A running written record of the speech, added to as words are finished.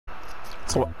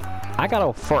So I got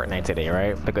on Fortnite today,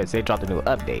 right? Because they dropped a new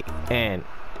update, and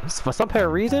for some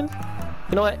apparent reason,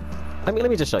 you know what? Let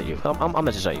me just show you. I'm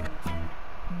gonna just show you.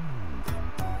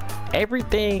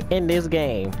 Everything in this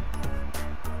game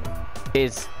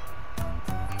is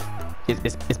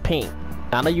pink.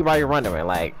 I know you probably wondering,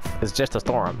 like, it's just a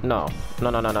storm. No.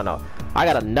 I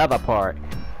got another part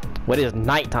where it's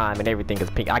nighttime and everything is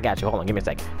pink. I got you. Hold on, give me a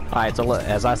second. All right, so look,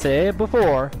 as I said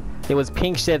before, it was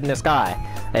pink shit in the sky.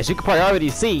 As you can probably already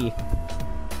see,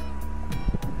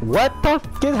 what the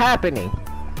f is happening?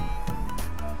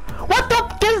 What the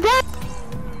f is that?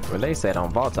 Well, they said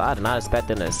on Volta. I did not expect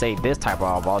them to say this type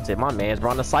of Volta. My man's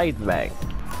brought the sights back.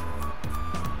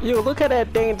 Yo, look at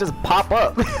that thing just pop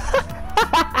up.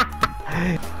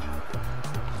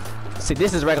 See,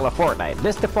 this is regular Fortnite.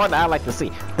 This is the Fortnite I like to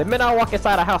see. The minute I walk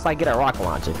inside a house, I get a rocket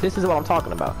launcher. This is what I'm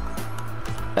talking about.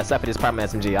 Except for this Prime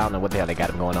SMG. I don't know what the hell they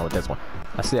got going on with this one.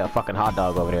 I see a fucking hot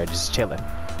dog over there just chilling.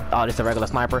 Oh, this is a regular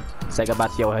sniper? Say goodbye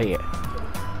to your head.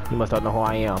 You must don't know who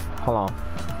I am. Hold on.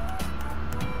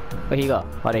 Where he go?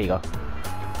 Oh, there you go.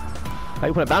 Oh,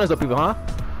 you putting bounties on people, huh?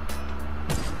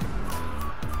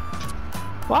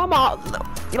 Well, I'm all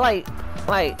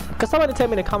like, cause somebody tell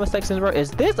me in the comment section, bro,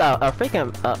 is this a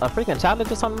freaking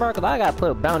challenge or something, bro? Cause I gotta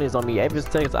put bounties on me ever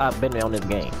since I've been on this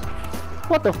game.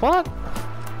 What the fuck?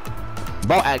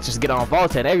 Vault actions get on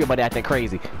Volta and everybody acting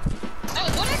crazy.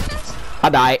 I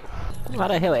died. Why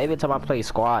the hell? Every time I play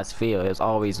squads field, it's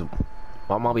always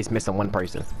I'm always missing one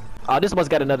person. Oh, this one's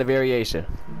got another variation.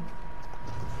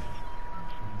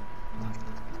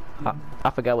 I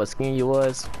forgot what skin you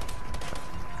was.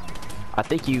 I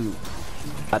think you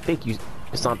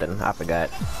something. I forgot.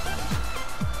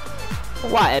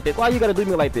 Why, Epic? Why you gotta do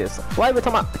me like this? Why you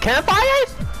talking about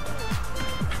campfires?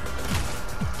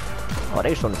 Oh,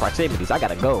 they showing the proximities. I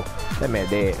gotta go. That man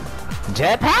dead.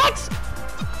 Jetpacks?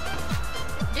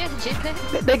 Yeah,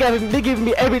 jetpack. They giving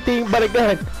me everything but a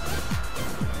gun.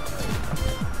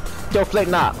 Yo, Flick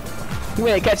Knob, you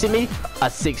ain't catching me? A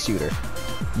 6-shooter.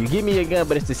 You give me a gun,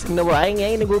 but it's the, you know what? I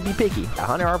ain't gonna be picky.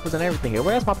 100 rifles and everything here.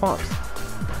 Where's my pumps?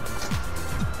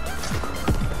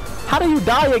 How do you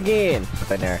die again?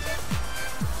 Up in there.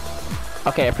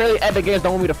 Okay, apparently Epic Games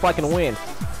don't want me to fucking win.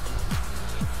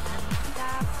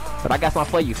 But I got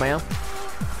something for you, fam.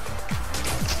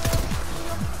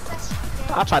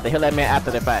 I tried to heal that man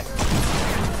after the fact.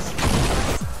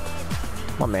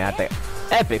 My man out there.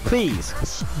 Epic, please.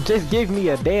 Just give me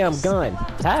a damn gun.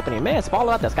 What's happening, man? It's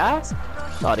falling out the sky?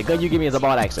 Oh, the gun you give me is a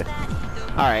ball action.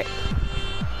 Alright.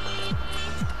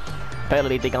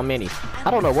 Apparently they think I'm mini.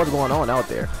 I don't know what's going on out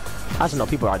there. I just know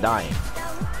people are dying.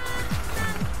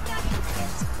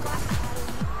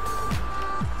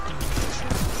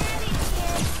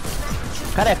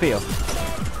 How'd that feel?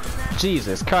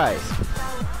 Jesus Christ.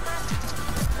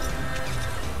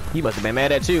 He must have been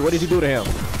mad at you. What did you do to him?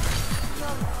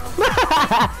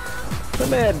 The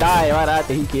man died right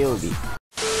after he killed me.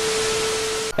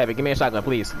 Epic, give me a shotgun,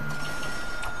 please.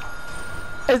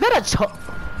 Is that a choke?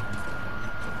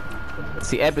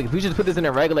 See, Epic, if we just put this in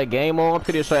a regular game mode, I'm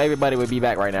pretty sure everybody would be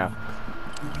back right now.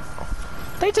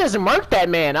 They just murked that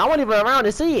man. I wasn't even around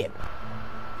to see it.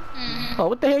 Oh,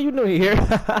 what the hell you doing here?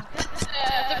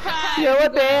 Yo,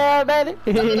 what the hell, baby?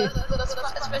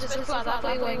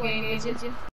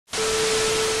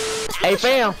 Hey,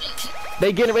 fam.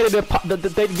 They getting ready to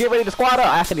they get ready to squad up.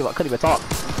 I couldn't even talk.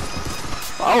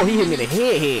 Oh, he hit me in the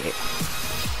head.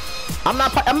 I'm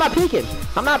not peeking.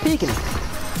 I'm not peeking.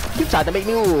 You tried to make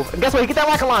me move. And guess what? He get that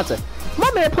rocket launcher. My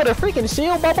man put a freaking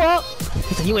shield bubble up.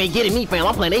 He said, "You ain't getting me, fam.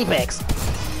 I'm playing Apex."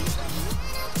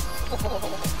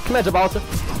 Come here, Gibraltar.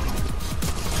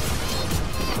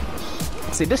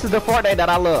 See, this is the Fortnite that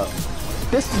I love.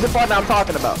 This is the Fortnite I'm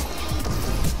talking about.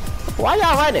 Why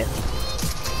y'all running?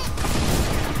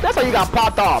 That's why you got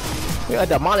popped off. You got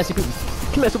the modesty people.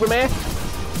 Come here, Superman.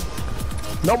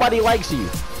 Nobody likes you.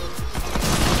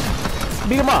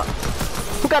 Beat him up.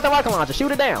 Who got the rocket launcher?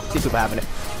 Shoot it down. See what's happening.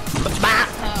 Bop.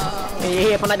 In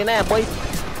your head for 99, boy.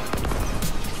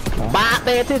 Bop.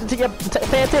 Pay attention to your.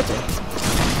 Pay attention.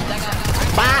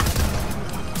 Bop.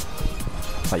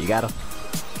 Oh, you got him?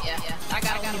 Yeah. I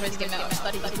got him. He's getting out.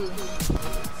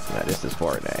 Now, this is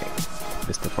Fortnite.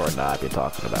 This is the Fortnite I've been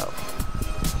talking about.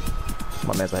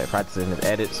 My man's out here practicing his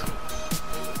edits.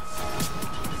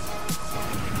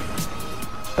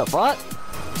 The fuck?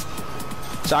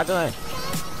 Shotgun.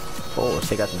 Oh, let's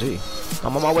take out the G.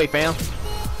 I'm on my way, fam.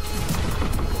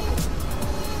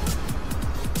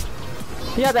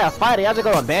 He had that fighter. Y'all just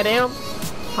gonna abandon him?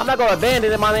 I'm not gonna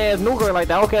abandon my man's nuker like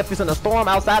that. Okay, if it's in the storm,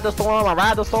 outside the storm, I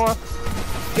ride the storm.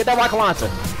 Get that rocket launcher.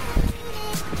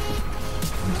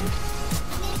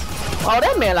 Oh,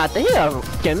 that man out there, he a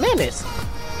fucking menace.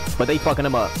 But they fucking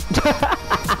him up.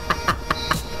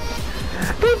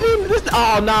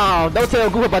 Oh no, don't tell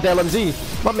Google about that LMG.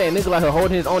 My man nigga like her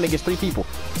holding his own against 3 people.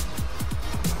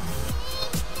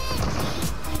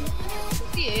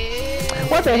 Yeah.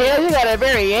 What the hell? You got a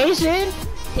variation?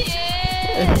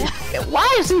 Yeah.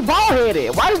 Why is he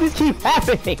bald-headed? Why does this keep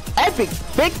happening? Epic,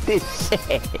 fix this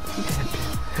shit.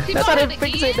 That's how they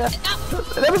fix it.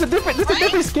 That was a different, this is a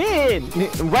different skin.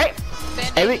 Right?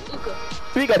 Hey,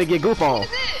 we gotta get Goof on.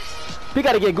 We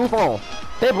gotta get Goof on.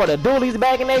 They brought the dualies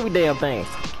back and every damn thing.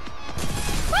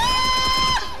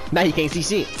 Now you can't see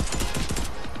shit.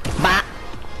 Bye.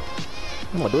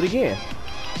 I'm gonna do it again.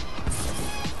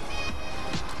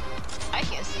 I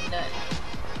can't see nothing.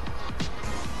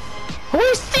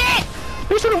 Holy shit!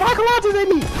 They shooting rocket launchers at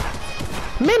me.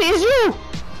 Minnie, it's you.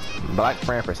 Black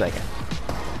frame for a second.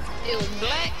 It was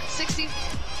black, 60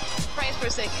 frames per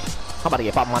second. I'm about to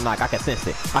get popped my knock. I can sense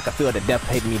it. I can feel the death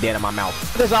hitting me dead in my mouth.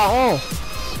 What is y'all on?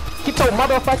 Get your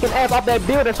motherfucking ass off that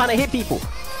building trying to hit people.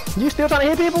 You still trying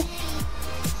to hit people?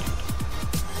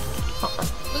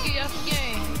 Look at your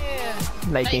game. Yeah.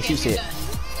 Now you can't see shit.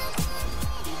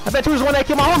 I bet you was the one that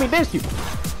killed my homie, didn't you?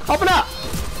 Open up.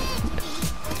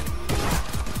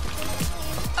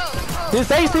 This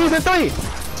is season 3.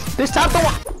 This chapter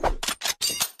 1.